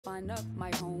Find up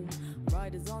my home,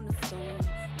 riders on the stone,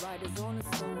 riders on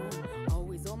the stone,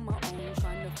 always on my own,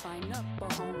 trying to find up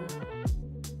a home.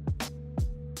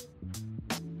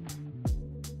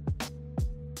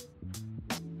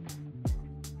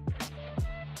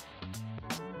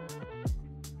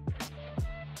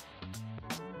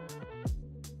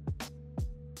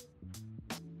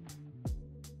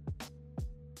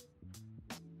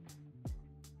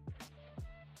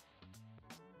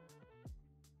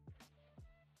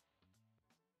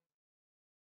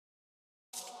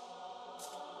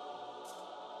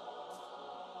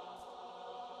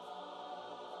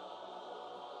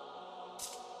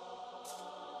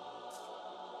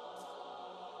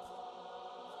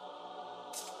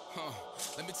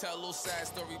 Let me tell a little sad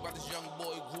story about this young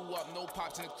boy. Grew up, no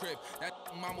pops in the crib. That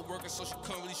mama working, so she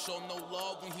couldn't really show no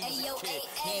love when he was a kid.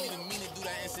 He ain't even mean to do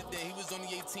that incident. He was only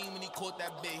 18 when he caught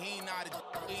that bit. He ain't know how to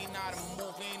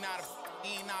move. He ain't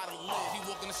know how to live. He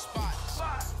walk in the spot.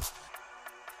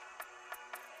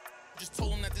 Just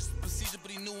told him that this was procedure,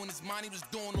 but he knew in his mind he was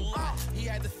doing a lot. He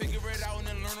had to figure it out and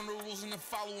then learn the rules and then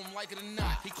follow him like it or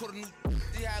not. He caught a new.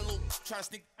 He had a little try to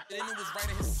sneak it in. It was right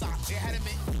in his sock. It had him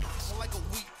in for like a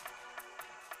week.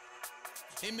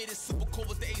 They made it super cold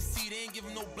with the AC. They ain't give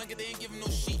him no blanket, they ain't give him no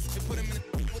sheets. They put him in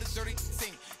with a dirty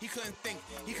sink. He couldn't think,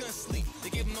 he couldn't sleep. They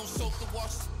gave him no soap to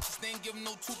wash. They ain't give him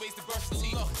no toothpaste to brush his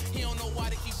teeth. Look, he don't know why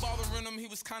they keep bothering him. He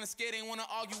was kinda scared, they ain't wanna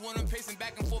argue with him. Pacing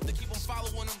back and forth to keep him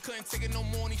following him. Couldn't take it no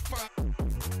more and he front.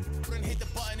 Couldn't hit the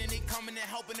button and they coming and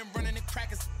helping and running and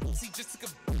cracking. He just took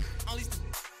a unleashed the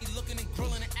he looking and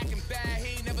grilling and acting bad.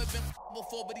 He ain't never been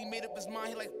before, but he made up his mind.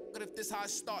 He like, what if this how I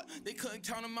start? They couldn't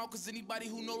count him out, cause anybody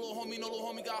who know little homie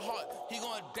got heart. He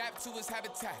gonna adapt to his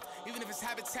habitat, even if his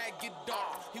habitat get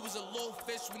dark. He was a little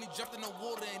fish when he jumped in the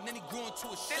water, and then he grew into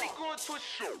a shark.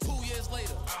 2 years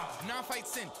later, 9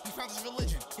 fights in, he found his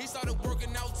religion. He started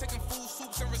working out, taking food,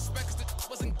 soups, and respect, cause the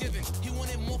wasn't given. He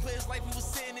wanted more for his life, he was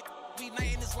sitting it.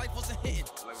 Night and his life wasn't hitting.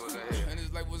 And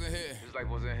his life wasn't here.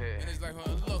 And his life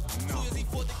wasn't look. 2 years he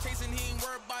fought the case and he ain't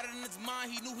worried about it in his mind.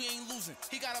 He knew he ain't losing.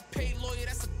 He got a paid lawyer,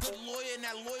 that's a good lawyer, and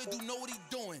that lawyer do know what he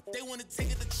doing. They wanna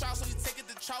take it to trial, so he take it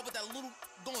to trial, but that little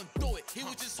going through it. He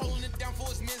was just holding it down for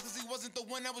his man, cause he wasn't the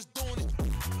one that was doing it.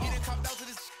 He done copped out to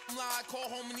this lie,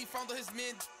 called home and he found out his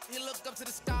man. He looked up to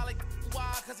the sky like,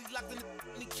 why? Cause he locked in the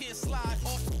and he can't slide.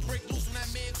 Off break loose when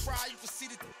that man cry, you can see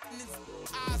the in his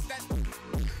eyes. That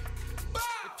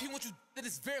if he want you, that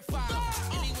is verified.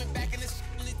 And he went back in his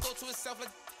and he thought to himself like,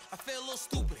 I feel a little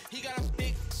stupid. He got a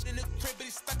big in the crib, but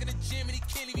he's stuck in the gym and he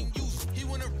can't even use it. He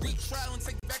wanna retrial and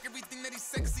take back everything that he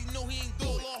said, cause he know he ain't do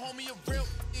it. Little homie a real,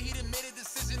 he done made a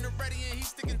decision already and he's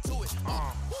sticking to it.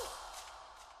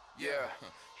 Yeah,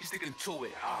 he's sticking to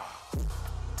it.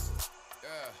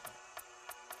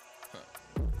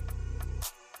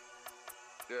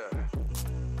 Yeah.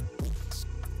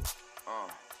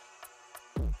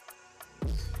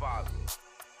 Father.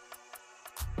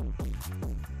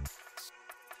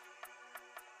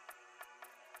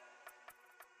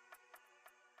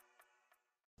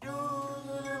 You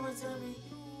never tell me,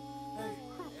 hey,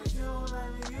 if you don't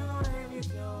like me, you don't hate me. If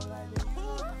you don't like me, you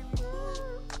don't hate me.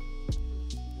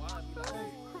 Hey.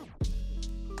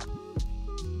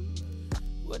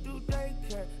 What do they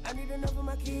care? I need enough of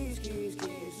my kids.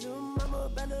 Little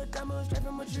mama, Bella, diamond, straight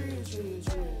from a tree.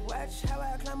 Watch how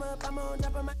I climb up, I'm on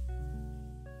top of my.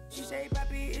 She say,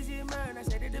 Papi, is it mine? I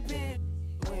said it depends.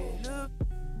 When look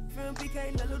from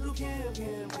PK, little Kim.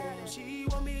 She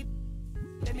want me,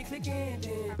 let me click in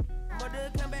then.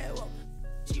 Mother come back, whoa.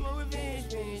 She want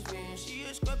revenge. She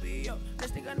a Scorpio,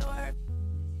 let's think I know her.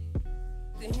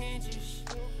 The hinges,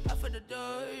 I for the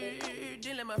door,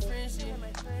 then let my friends in.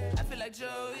 I feel like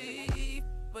Joey,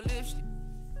 but lipstick.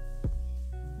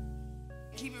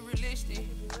 Keep it realistic,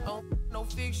 no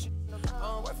fiction,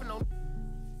 work for no.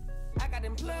 I got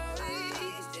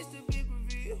employees, this the big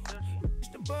reveal. It's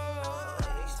the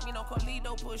boys, me no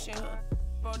Carlito pushing her.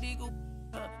 Prodigal,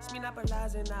 it's me not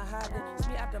paralyzing, not hiding. It's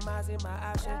me optimizing my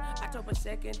option. I took a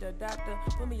second, the doctor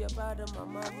put me about my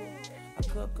mama. I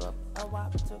cook up a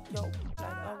wop, took yo like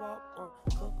a walk.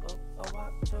 Cook up a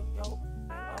wop, took yo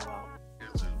like a walk.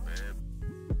 It's just bad.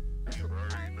 You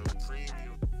already know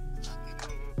premium.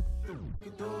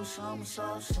 You do some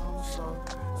sauce.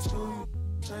 Let's do you.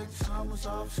 Take the summers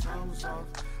off.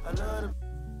 I love it.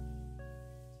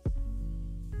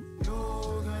 You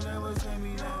can never take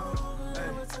me down.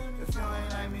 Hey, if you ain't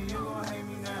like me, you gon' hate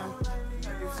me now.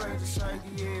 You're afraid to strike,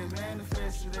 yeah,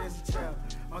 manifested as a child.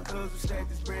 My cousin stacked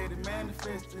this bread and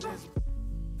manifested as a.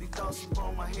 These thoughts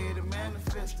upon my head and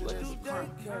manifested as a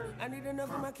crime. I need enough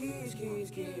of my kids.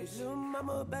 Little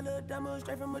mama, Bella, diamond,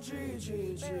 straight from a tree.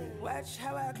 Watch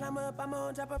how I climb up, I'm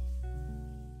on top of.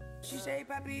 She say,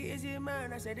 Papi, is it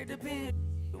mine? I said, it depends.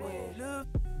 When look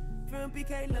from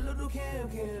PK, little Kim.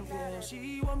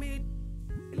 She want me,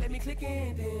 let me click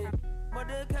in then.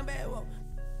 Mother come back, whoa.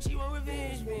 She want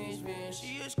revenge.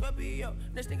 She a Scorpio.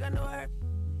 Next thing I know her.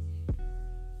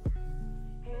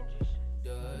 Hinges.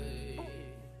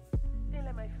 They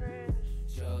let my friends.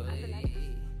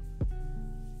 Joy.